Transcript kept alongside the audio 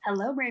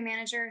Hello, brand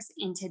managers.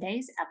 In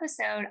today's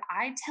episode,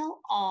 I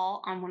tell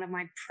all on one of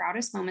my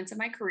proudest moments of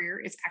my career.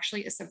 It's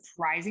actually a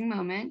surprising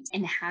moment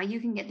and how you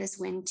can get this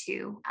win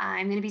too.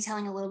 I'm going to be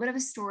telling a little bit of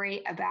a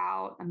story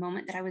about a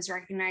moment that I was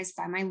recognized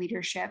by my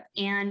leadership.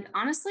 And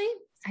honestly,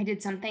 I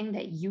did something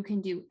that you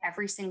can do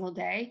every single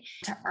day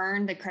to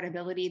earn the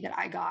credibility that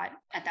I got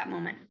at that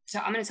moment. So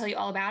I'm going to tell you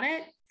all about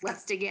it.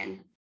 Let's dig in.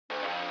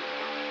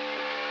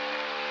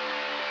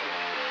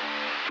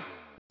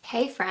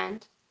 Hey,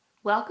 friend.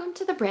 Welcome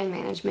to the Brand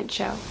Management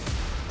Show.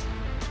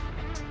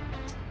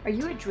 Are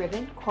you a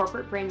driven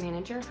corporate brand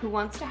manager who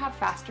wants to have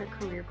faster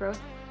career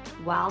growth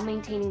while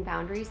maintaining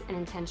boundaries and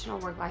intentional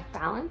work-life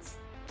balance?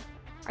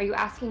 Are you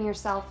asking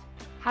yourself,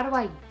 how do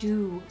I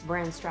do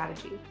brand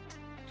strategy?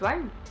 Do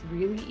I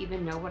really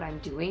even know what I'm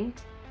doing?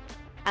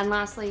 And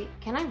lastly,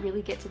 can I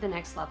really get to the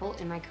next level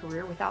in my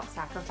career without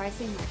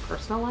sacrificing my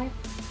personal life?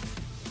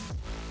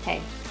 Hey,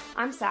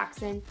 I'm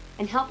Saxon,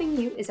 and helping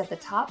you is at the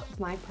top of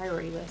my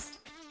priority list.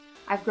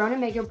 I've grown a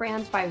mega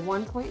brand by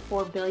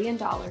 $1.4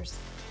 billion,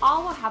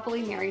 all while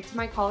happily married to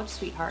my college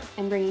sweetheart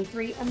and bringing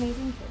 3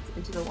 amazing kids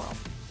into the world.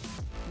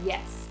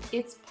 Yes,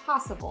 it's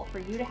possible for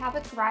you to have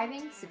a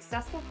thriving,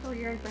 successful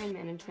career in brand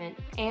management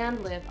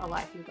and live a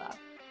life you love.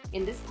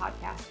 In this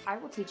podcast, I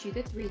will teach you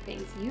the 3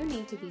 things you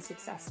need to be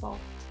successful: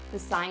 the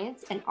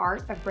science and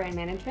art of brand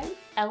management,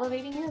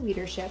 elevating your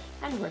leadership,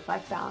 and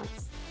work-life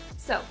balance.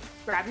 So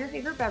grab your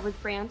favorite beverage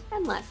brand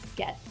and let's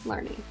get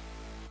learning.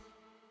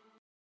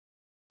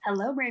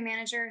 Hello, brand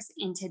managers.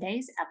 In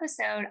today's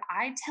episode,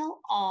 I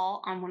tell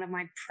all on one of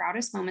my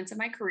proudest moments of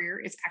my career.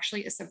 It's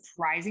actually a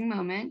surprising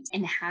moment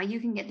and how you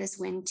can get this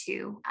win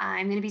too.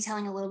 I'm going to be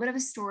telling a little bit of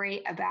a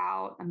story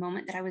about a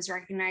moment that I was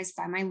recognized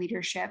by my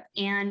leadership.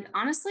 And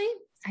honestly,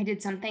 I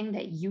did something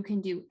that you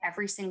can do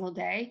every single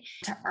day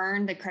to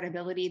earn the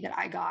credibility that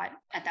I got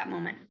at that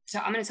moment. So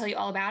I'm going to tell you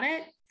all about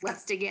it.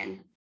 Let's dig in.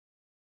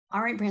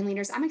 All right, brand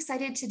leaders, I'm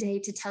excited today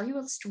to tell you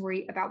a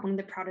story about one of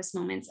the proudest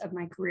moments of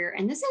my career.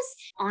 And this is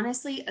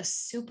honestly a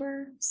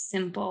super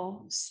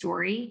simple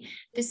story.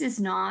 This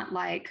is not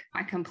like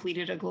I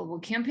completed a global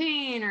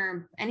campaign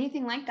or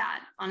anything like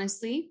that.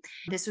 Honestly,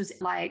 this was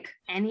like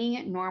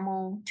any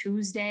normal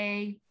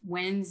Tuesday,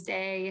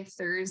 Wednesday,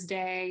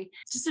 Thursday,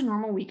 just a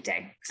normal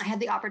weekday. I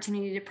had the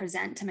opportunity to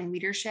present to my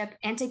leadership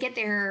and to get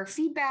their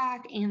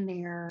feedback and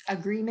their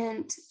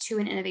agreement to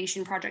an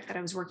innovation project that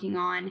I was working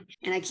on.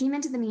 And I came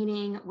into the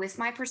meeting with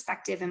my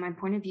perspective and my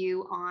point of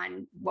view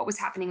on what was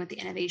happening with the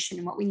innovation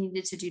and what we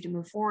needed to do to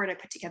move forward. I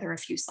put together a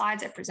few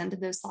slides. I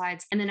presented those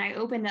slides, and then I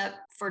opened up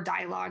for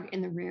dialogue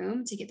in the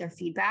room to get their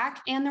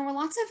feedback. And there were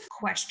lots of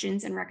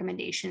questions and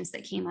recommendations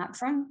that came up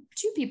from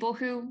 2 people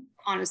who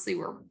honestly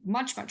were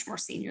much, much more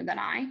senior than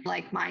I,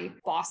 like my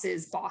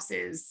boss's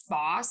boss's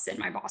boss and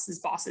my boss's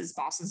boss's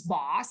boss's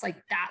boss. Like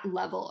that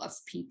level of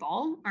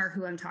people are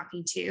who I'm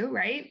talking to,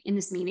 right, in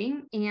this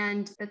meeting.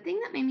 And the thing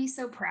that made me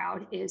so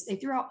proud is they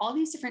threw out all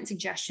these different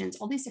suggestions,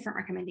 all these different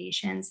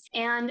recommendations,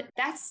 and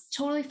that's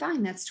totally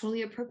fine. That's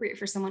totally appropriate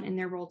for someone in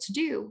their role to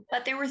do.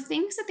 But there were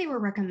things that they were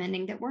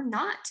recommending that were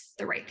not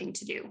the right thing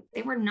to do.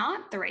 They were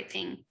not the right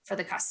thing for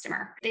the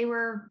customer. They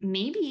were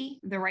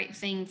maybe the right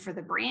thing for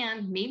the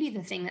brand, maybe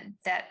the thing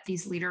that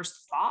these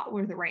leaders thought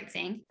were the right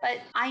thing. But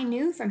I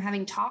knew from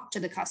having talked to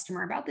the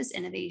customer about this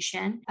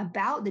innovation,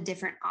 about the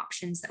different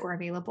options that were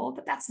available,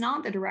 that that's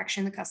not the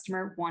direction the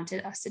customer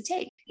wanted us to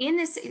take. In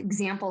this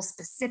example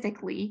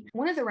specifically,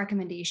 one of the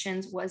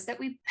recommendations was that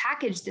we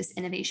package this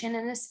innovation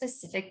in a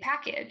specific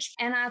package.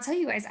 And I'll tell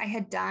you guys, I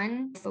had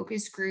done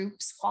focus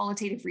groups,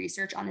 qualitative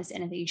research on this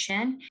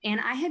innovation, and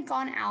I had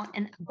gone out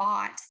and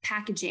bought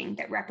packaging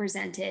that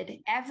represented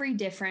every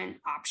different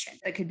option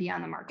that could be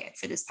on the market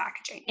for this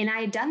packaging. And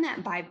I had done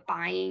that by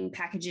buying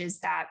packages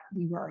that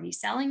we were already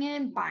selling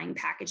in, buying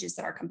packages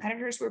that our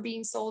competitors were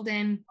being sold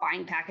in,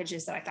 buying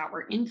packages that I thought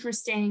were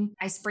interesting.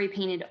 I spray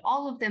painted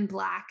all of them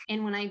black.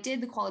 And when I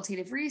did the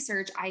qualitative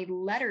research, I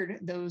lettered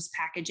those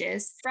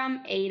packages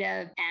from A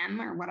to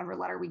M or whatever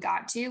letter we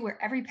got to, where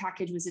every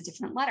package was a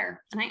different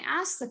letter. And I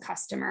asked the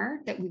customer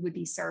that we would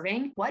be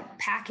serving what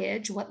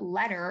package, what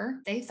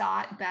letter they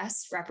thought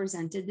best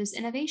represented this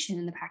innovation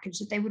in the package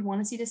that they would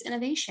want to see this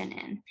innovation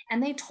in.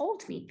 And they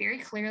told me very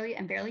clearly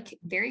and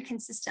very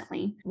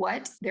consistently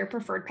what their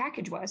preferred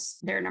package was,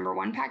 their number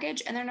 1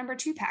 package and their number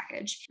 2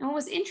 package. And what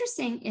was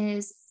interesting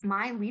is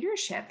my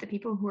leadership, the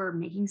people who are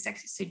making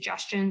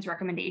suggestions,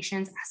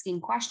 recommendations,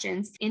 asking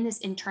questions in this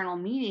internal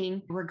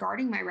meeting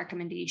regarding my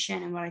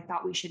recommendation and what I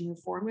thought we should move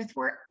forward with,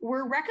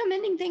 were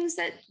recommending things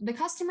that the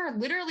customer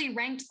literally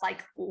ranked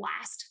like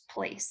last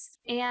place.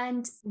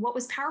 And what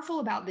was powerful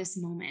about this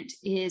moment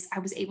is I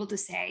was able to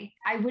say,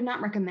 I would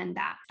not recommend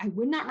that. I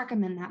would not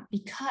recommend that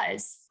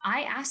because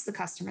I asked the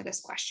customer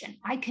this question.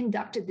 I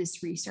conducted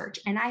this research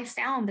and I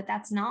found that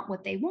that's not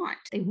what they want.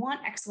 They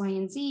want X, Y,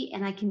 and Z.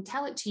 And I can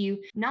tell it to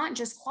you, not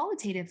just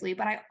qualitatively,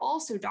 but I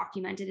also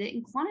documented it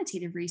in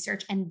quantitative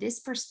research. And this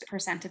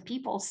percent of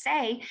people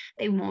say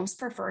they most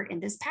prefer it in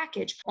this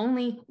package.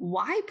 Only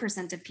Y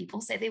percent of people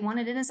say they want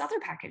it in this other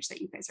package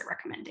that you guys are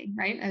recommending,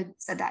 right? I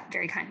said that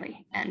very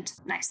kindly and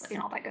nicely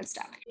and all that good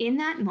stuff. In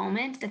that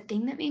moment, the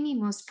thing that made me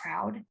most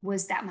proud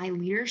was that my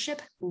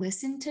leadership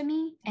listened to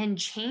me and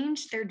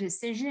changed their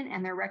decision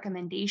and their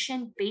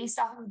recommendation based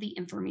off of the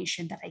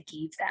information that I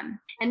gave them.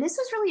 And this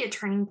was really a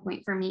turning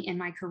point for me in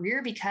my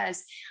career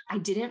because I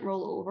didn't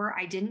roll over.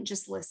 I didn't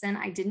just listen.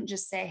 I didn't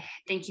just say,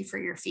 thank you for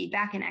your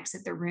feedback and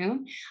exit the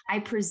room. I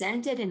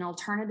presented an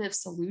alternative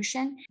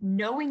solution,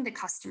 knowing the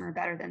customer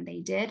better than they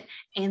did,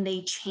 and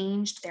they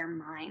changed their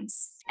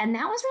minds. And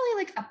that was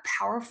really like a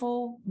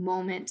powerful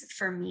moment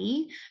for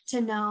me to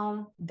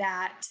know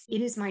that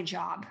it is my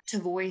job to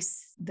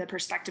voice the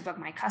perspective of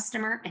my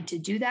customer and to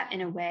do that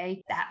in a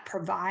way that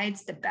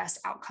provides the best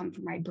outcome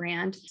for my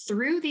brand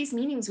through these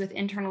meetings with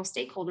internal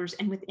stakeholders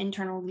and with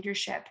internal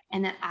leadership,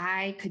 and that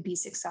I could be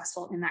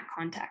successful in that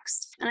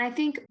context. And I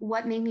think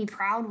what made me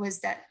proud was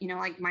that,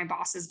 like my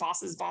boss's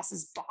boss's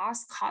boss's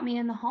boss caught me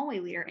in the hallway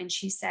later and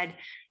she said,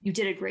 you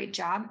did a great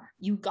job.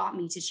 You got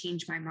me to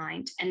change my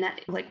mind. And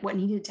that what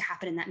needed to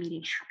happen in that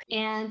meeting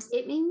happened. And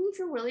it made me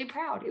feel really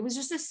proud. It was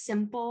just a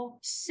simple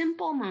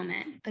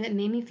moment, but it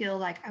made me feel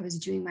like I was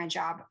doing my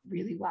job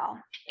really well.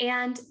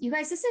 And you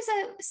guys, this is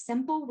a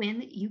simple win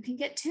that you can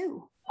get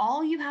too.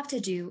 All you have to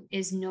do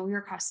is know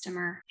your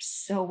customer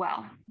so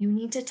well. You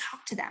need to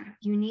talk to them.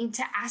 You need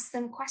to ask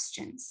them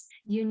questions.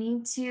 You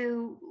need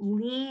to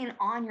lean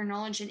on your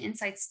knowledge and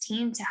insights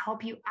team to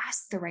help you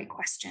ask the right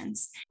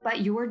questions.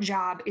 But your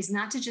job is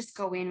not to just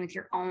go in with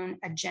your own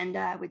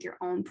agenda, with your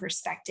own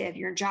perspective.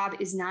 Your job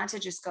is not to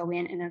just go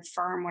in and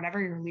affirm whatever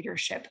your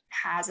leadership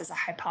has as a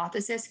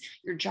hypothesis.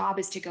 Your job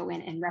is to go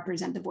in and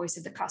represent the voice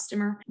of the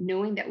customer,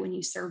 knowing that when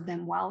you serve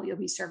them well, you'll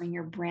be serving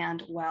your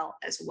brand well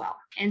as well.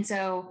 And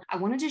so I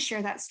wanted to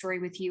share that story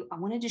with you. I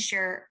wanted to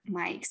share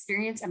my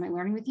experience and my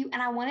learning with you.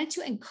 And I wanted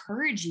to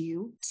encourage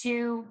you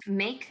to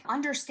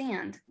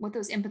understand what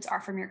those inputs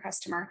are from your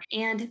customer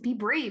and be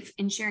brave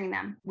in sharing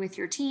them with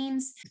your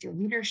teams, with your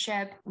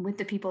leadership, and with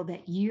the people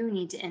that you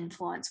need to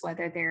influence,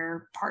 whether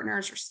they're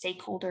partners or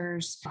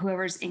stakeholders,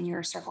 whoever's in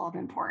your circle of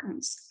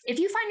importance. If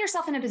you find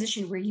yourself in a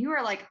position where you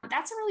are like,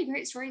 that's a really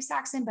great story,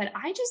 Saxon, but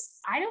I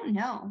don't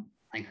know.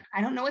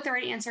 I don't know what the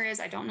right answer is.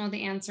 I don't know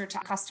the answer to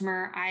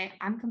customer.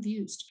 I'm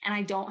confused and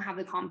I don't have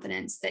the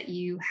confidence that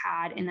you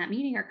had in that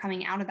meeting or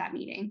coming out of that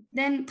meeting.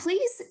 Then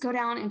please go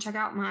down and check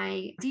out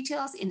my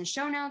details in the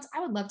show notes.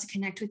 I would love to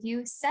connect with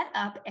you, set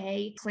up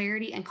a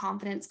clarity and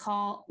confidence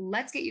call.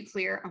 Let's get you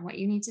clear on what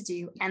you need to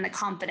do and the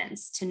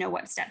confidence to know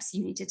what steps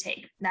you need to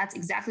take. That's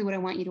exactly what I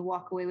want you to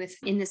walk away with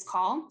in this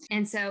call.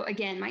 And so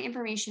again, my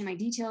information, my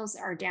details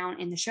are down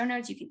in the show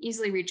notes. You can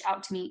easily reach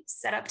out to me,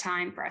 set up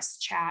time for us to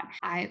chat.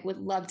 I would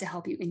love to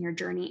help you in your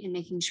journey in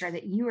making sure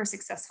that you are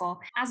successful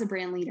as a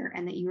brand leader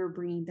and that you are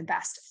bringing the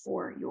best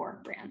for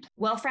your brand.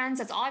 Well, friends,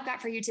 that's all I've got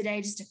for you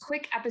today. Just a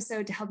quick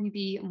episode to help you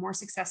be more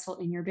successful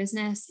in your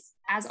business.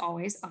 As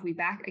always, I'll be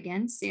back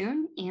again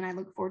soon, and I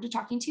look forward to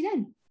talking to you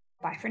then.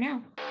 Bye for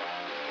now.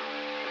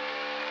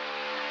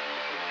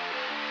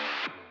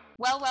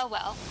 Well.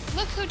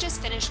 Look who just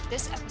finished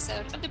this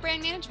episode of the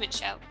Brand Management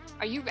Show.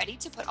 Are you ready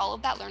to put all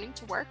of that learning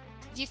to work?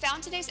 If you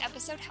found today's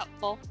episode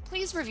helpful,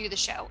 please review the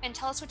show and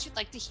tell us what you'd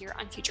like to hear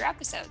on future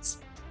episodes.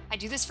 I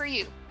do this for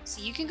you,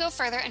 so you can go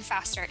further and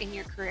faster in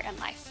your career and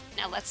life.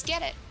 Now let's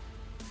get it.